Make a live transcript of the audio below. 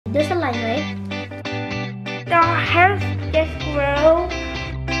There's a line, right? The hair just grow.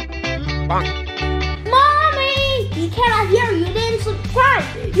 Mommy! You cannot hear you didn't subscribe.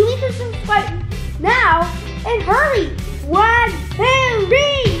 You need to subscribe now and hurry. 1, 2,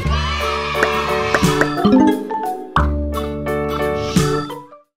 3.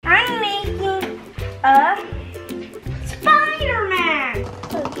 I'm making a Spider-Man.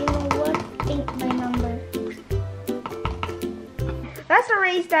 Oh, you know what? Think my number. Let's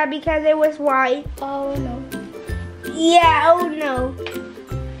erase that because it was white. Oh no. Yeah, oh no.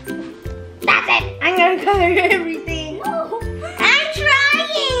 That's it. I'm gonna color everything. No. I'm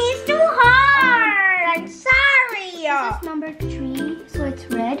trying. It's too hard. I'm sorry. This is number 3, so it's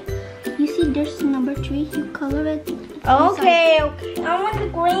red. You see there's number 3. You color it. Okay, okay. I want the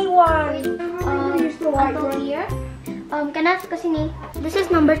green one. Here's the white one here. Kenneth, kasini. This is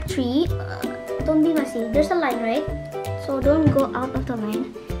number 3. Don't be messy. There's a line, right? So don't go out of the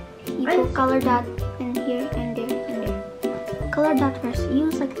line. You go color that in here and there and there. Color that first.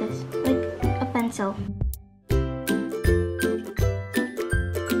 Use like this, like a pencil.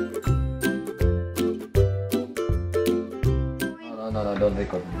 No, don't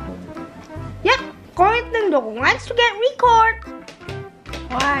record. Yeah, Kenneth likes to get record.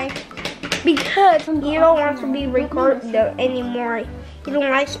 Why? Because he don't want to be recorded anymore. He don't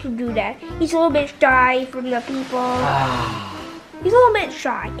like to do that. He's a little bit shy from the people. He's a little bit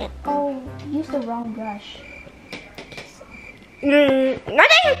shy. Oh, use the wrong brush. Nothing. I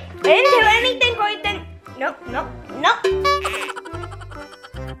didn't do anything, Kenneth. Nope, nope, nope.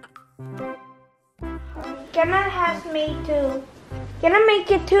 Kenneth has made 2. Can I make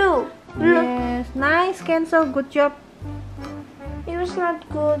it too? Yes, nice, Kenzo. Good job. It was not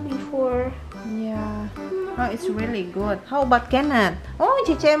good before. Yeah. Oh, it's really good. How about Kenneth? Oh,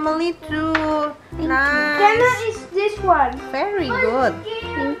 Cici Emily too. Nice. Kenneth is this one. Very good.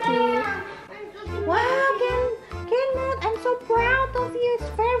 Thank you. Wow, Kenneth, I'm so proud of you. It's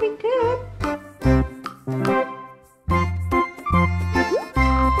very good.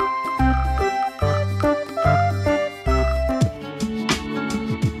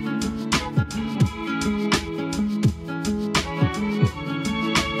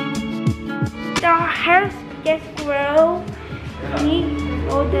 The hair just grow. Need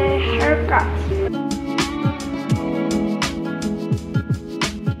all the haircuts.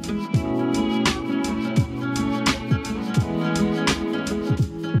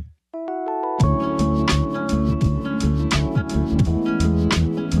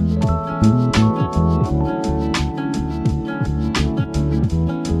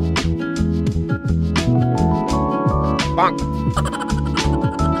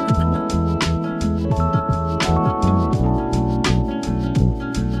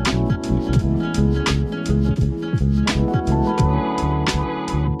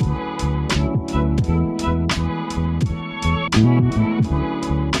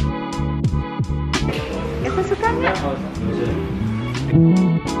 Kita suka nggak?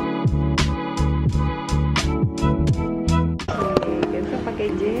 Kita pakai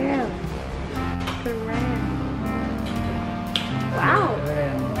gel. Keren. Wow.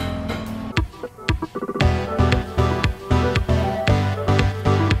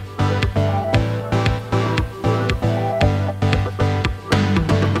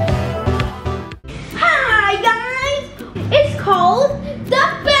 Hi guys! It's called the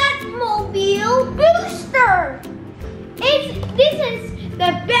Batmobile Booster. This is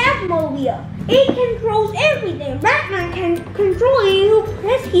the Batmobile. It controls everything. Batman can control it. You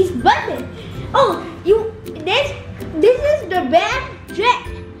press his button. Oh, this is the Bat Jet.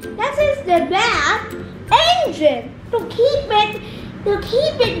 This is the Bat Engine to keep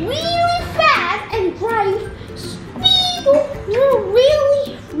it really fast and drive speed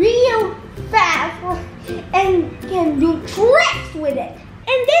real fast and can do tricks with it.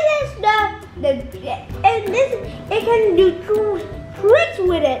 And this is it can do tricks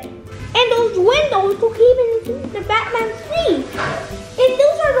with it. And those windows to keep it the Batman speed. And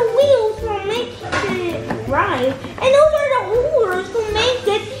those are the wheels to make it drive. And those are the holders to make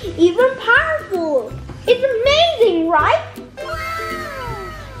it even powerful. It's amazing, right?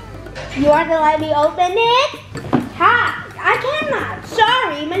 Wow. You want to let me open it? Ha! I cannot.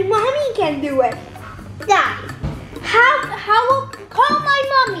 Sorry, my mommy can do it. Guys, how call my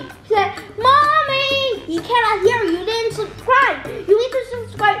mommy? Say, Mommy, you cannot hear you didn't subscribe. You need to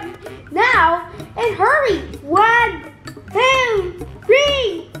subscribe now and hurry. 1, 2,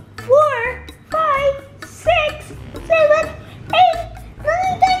 3, 4, 5, 6, 7, 8, 9,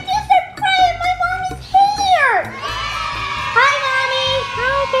 10. You subscribe. My mom is here. Hi, Mommy.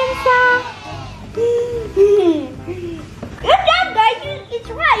 Hi, Kenzo. Good job, guys. It's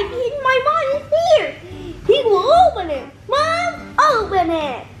right.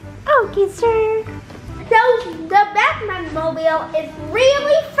 Okay, sir. So the Batman mobile is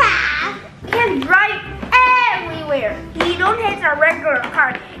really fast. Can drive everywhere. You don't hit a regular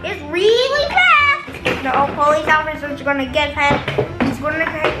car. It's really fast. The police officer is gonna get him. He's gonna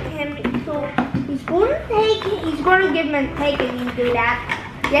take him. So he's gonna give him a take and you do that.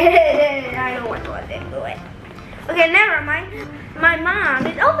 Yeah, I don't want to do it. Okay, never mind. My mom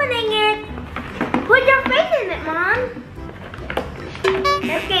is opening it. Put your face in it, Mom.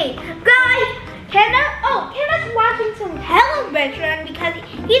 Okay, guys. Kenneth's watching some television because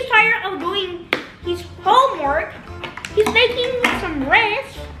he's tired of doing his homework. He's making some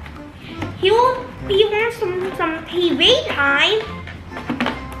rest. He wants some TV time.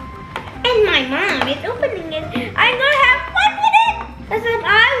 And my mom is opening it. I'm gonna have fun with it. As if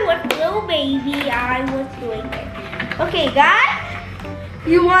I was a little baby, I was doing it. Okay, guys.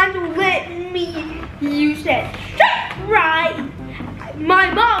 You want to let me use that? Right.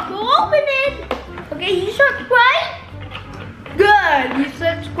 My mom will open it. Okay, you subscribe? Good, you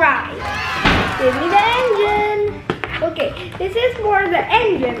subscribe. Give me the engine. Okay, this is for the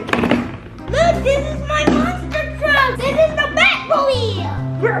engine. Look, this is my monster truck. This is the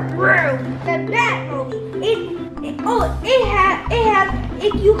Batmobile. The Batmobile.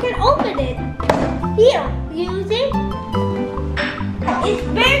 You can open it. Here, you see? It's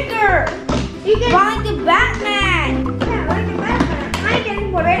bigger. You can find the Batman. Yeah, like the Batman. I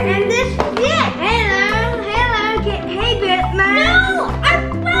can put it in this. Yeah. Hello. Hey, Batman. No, I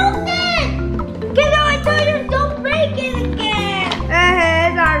broke it. I told you don't break it again.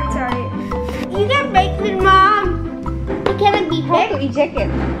 Sorry. You can break it, Mom. It cannot be How to eject it?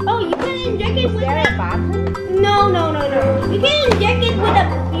 Oh, you can inject it with There a button? No. You can inject it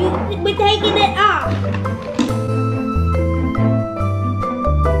with taking it off.